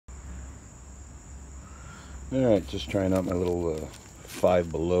Alright, just trying out my little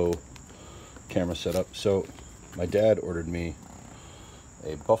Five Below camera setup. So, my dad ordered me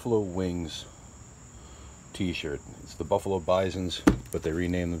a Buffalo Wings t-shirt. It's the Buffalo Bisons, but they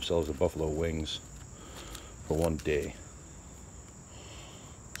renamed themselves the Buffalo Wings for one day.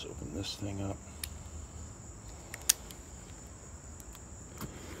 Let's open this thing up.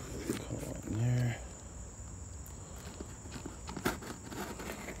 Come on there.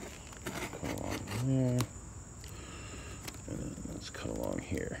 Come on there. And then let's cut along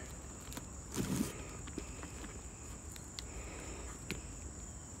here.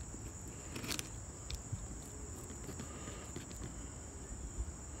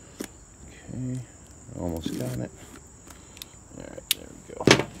 Okay, almost got it. Alright, there we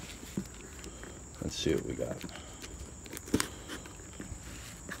go. Let's see what we got.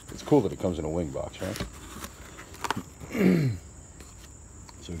 It's cool that it comes in a wing box, right?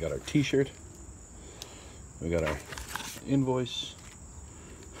 So we got our t-shirt. We got our invoice.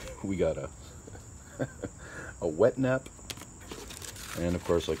 We got a a wet nap. And of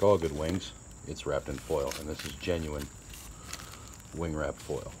course, like all good wings, it's wrapped in foil. And this is genuine wing wrap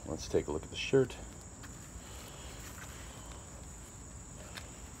foil. Let's take a look at the shirt.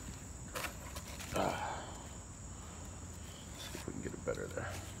 Let's see if we can get it better there.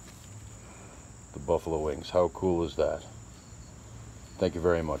 The Buffalo Wings. How cool is that? Thank you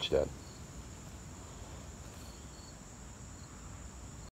very much, Dad.